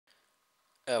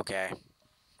Okay,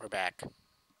 we're back.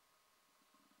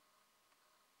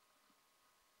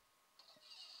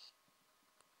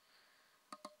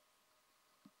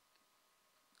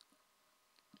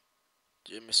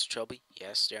 Mr. Trilby?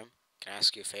 Yes, Jim. Can I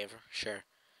ask you a favor? Sure.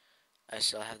 I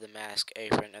still have the mask,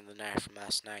 apron, and the knife from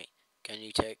last night. Can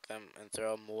you take them and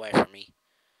throw them away from me?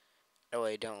 I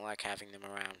really don't like having them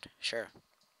around. Sure.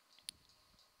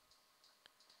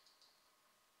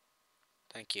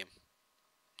 Thank you.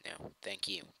 No, thank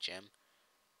you, Jim.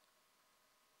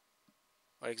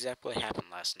 What exactly happened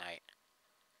last night?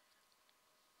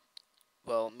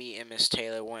 Well, me and Miss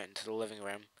Taylor went into the living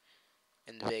room,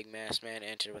 and the big masked man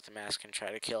entered with the mask and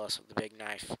tried to kill us with the big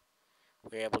knife.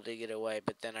 We were able to get away,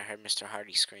 but then I heard Mr.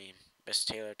 Hardy scream. Miss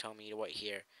Taylor told me to wait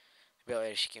here. A bit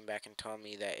later, she came back and told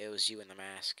me that it was you in the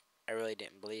mask. I really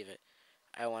didn't believe it.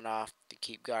 I went off to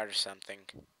keep guard or something.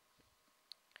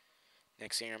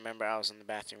 Next thing I remember, I was in the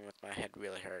bathroom with my head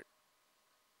really hurt.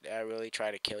 Did I really try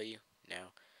to kill you?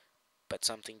 No. But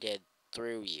something did.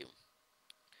 Through you.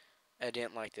 I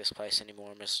didn't like this place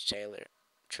anymore, Mr. Taylor.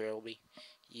 Trilby.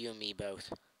 You and me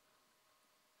both.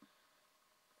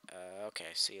 Okay,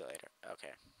 see you later.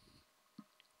 Okay.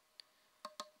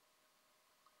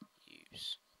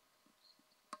 Use.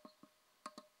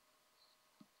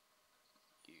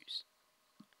 Use.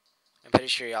 I'm pretty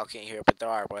sure y'all can't hear it, but there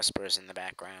are whispers in the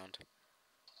background.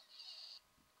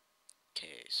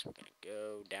 Okay, so we're gonna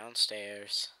go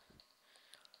downstairs.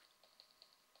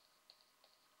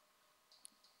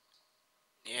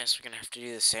 Yes, we're gonna have to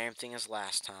do the same thing as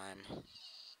last time.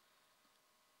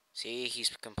 See, he's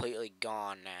completely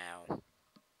gone now.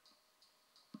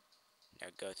 Now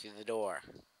go through the door.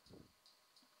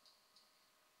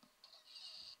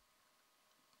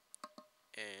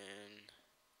 And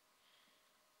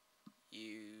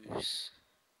use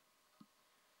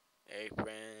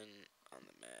apron on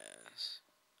the mask.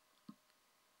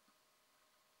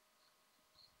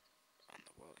 On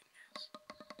the woolly mask.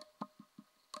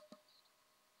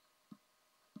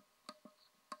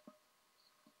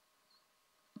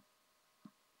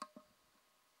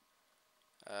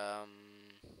 Um,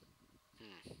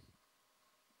 hmm.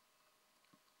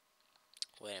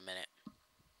 Wait a minute.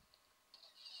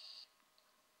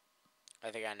 I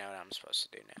think I know what I'm supposed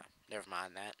to do now. Never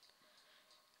mind that.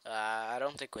 I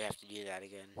don't think we have to do that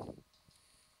again.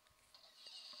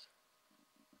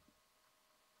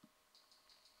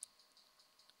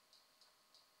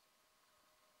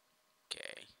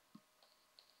 Okay.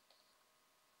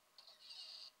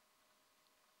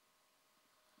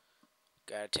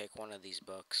 Gotta take one of these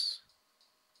books.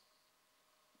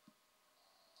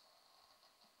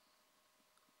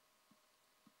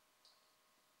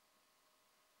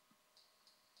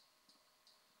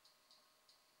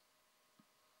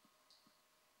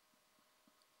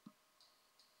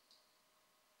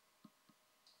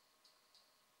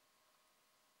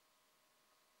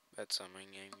 That's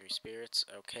summoning angry spirits.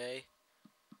 Okay.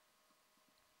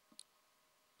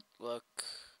 Look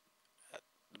at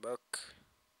the book.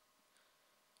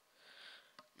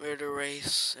 Murder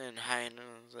race and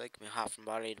hyenas like me hop from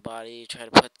body to body. Try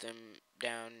to put them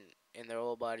down in their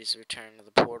old bodies. Return to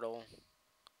the portal.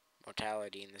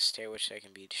 Mortality in the state which they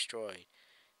can be destroyed.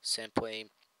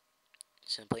 Simply,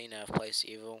 simply enough. Place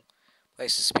evil.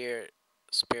 Place the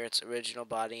spirit's original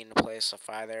body in the place of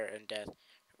fire and death.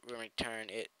 Return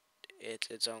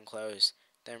its own clothes.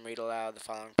 Then read aloud the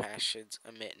following passages.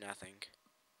 Omit nothing.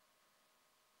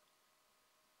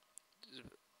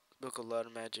 Book of Blood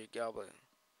Magic Goblet.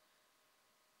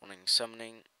 Warning,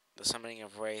 the summoning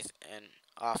of wraith, and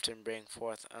often bring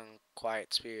forth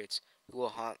unquiet spirits who will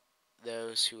haunt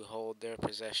those who hold their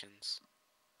possessions.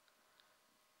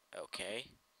 Okay.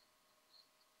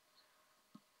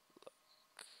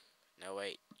 No,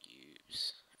 wait.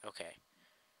 Use. Okay.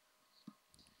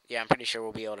 Yeah, I'm pretty sure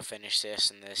we'll be able to finish this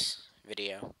in this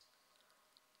video.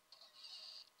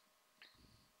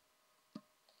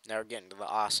 Now we're getting to the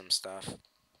awesome stuff.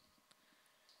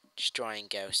 Destroying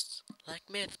ghosts. Like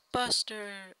Mythbuster.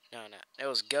 No, no. It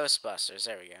was Ghostbusters.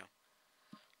 There we go.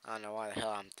 I don't know why the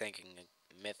hell I'm thinking of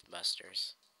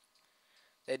Mythbusters.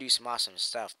 They do some awesome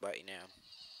stuff, but you know,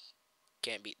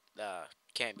 can't beat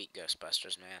can't beat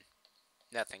Ghostbusters, man.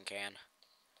 Nothing can.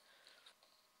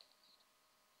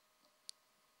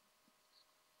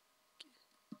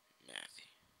 Matthew.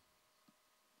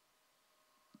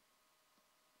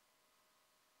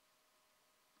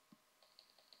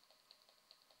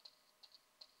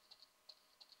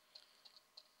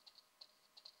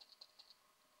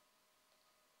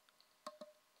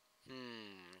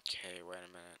 Okay, wait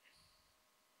a minute.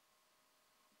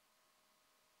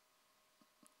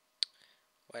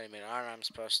 Wait a minute, aren't I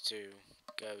supposed to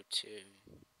go to...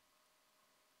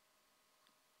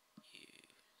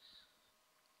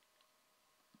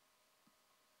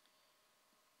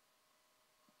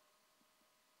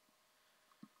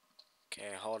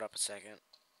 Okay, hold up a second.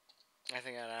 I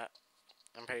think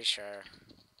I'm pretty sure.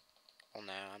 Well,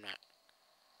 no, I'm not.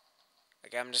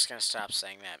 Like, I'm just gonna stop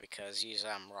saying that because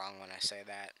usually I'm wrong when I say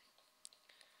that.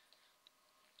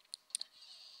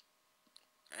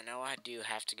 I know I do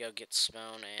have to go get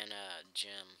Simone and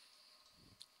Jim.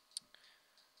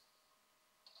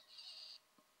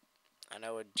 I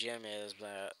know what Jim is,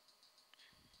 but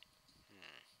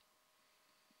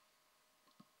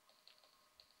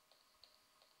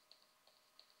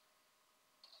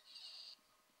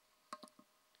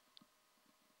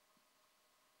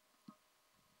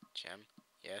Jim,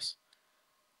 yes.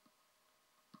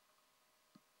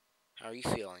 How are you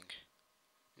feeling?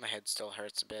 My head still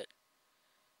hurts a bit,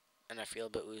 and I feel a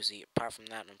bit woozy. Apart from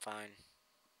that, I'm fine.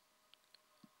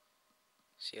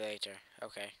 See you later.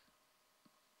 Okay.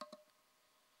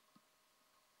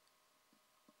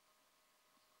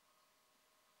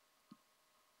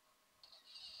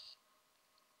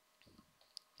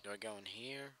 Do I go in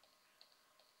here?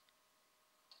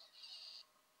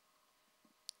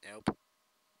 Nope.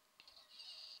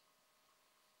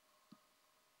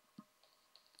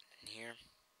 In here?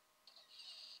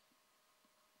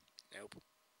 Nope.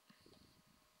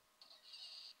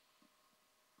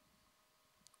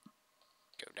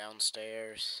 Go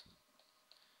downstairs.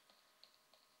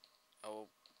 Oh,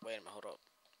 wait a minute, hold up.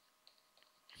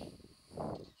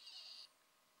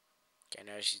 Okay,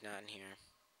 no, she's not in here.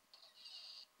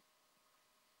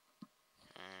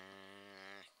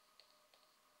 Mm,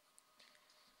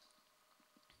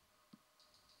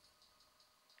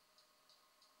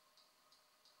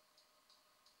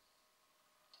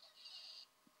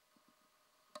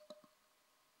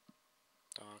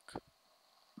 Doc.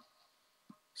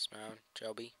 Simone.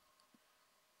 Joby.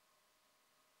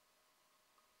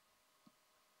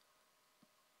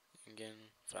 Again,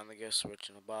 find the ghost switch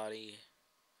in the body.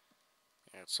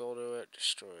 Add soul to it.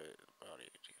 Destroy it. Body.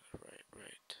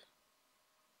 Right.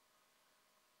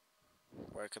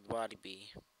 Where could the body be?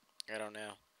 I don't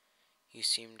know. You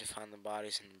seem to find the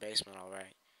bodies in the basement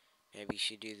alright. Maybe you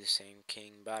should do the same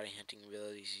king body hunting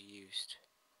abilities you used.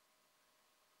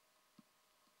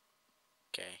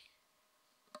 Okay.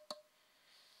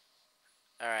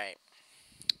 Alright.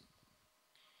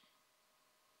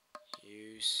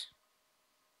 Use.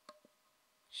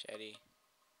 Shetty.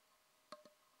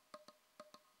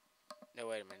 No,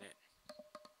 wait a minute.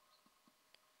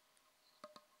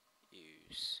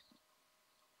 Use.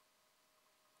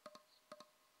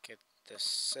 Get the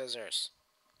scissors.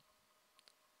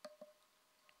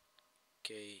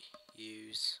 Okay,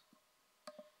 use.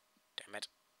 Damn it.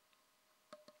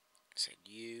 I said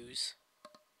use.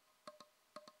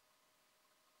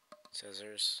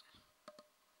 Scissors.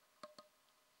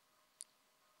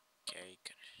 Okay,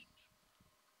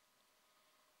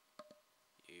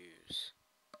 use.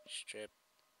 Strip.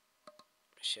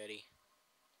 Machete.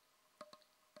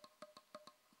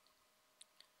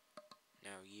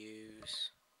 Now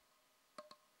use.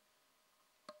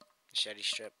 Machete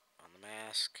strip on the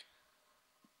mask.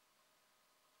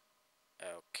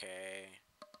 Okay.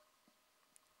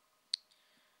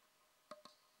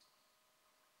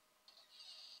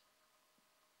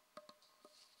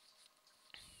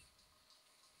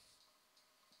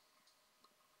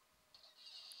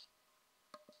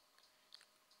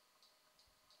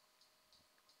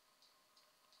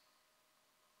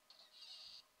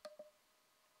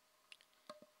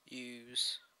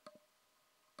 Use.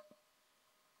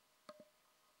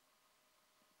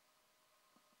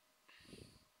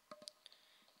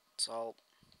 Salt.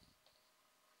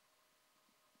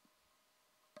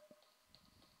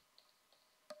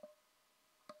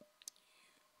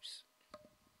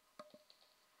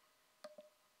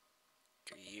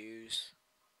 Use.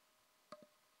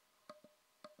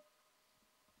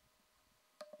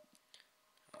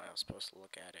 Oh, I was supposed to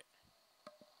look at it.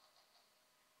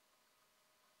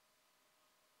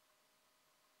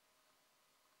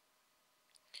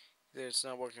 Either it's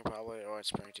not working properly or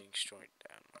it's pointing straight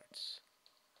downwards.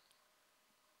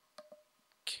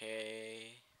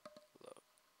 Okay. Look.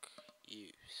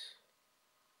 Use.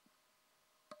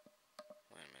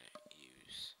 Wait a minute.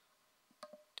 Use.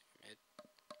 Damn it.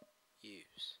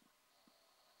 Use.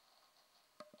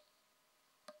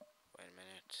 Wait a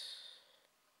minute.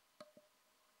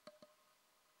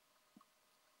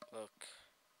 Look.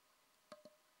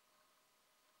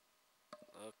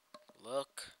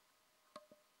 Look.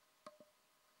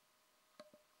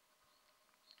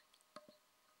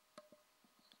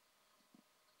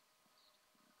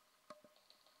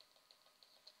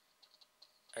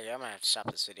 Okay, I'm gonna have to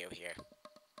stop this video here.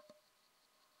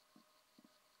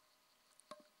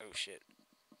 Oh shit.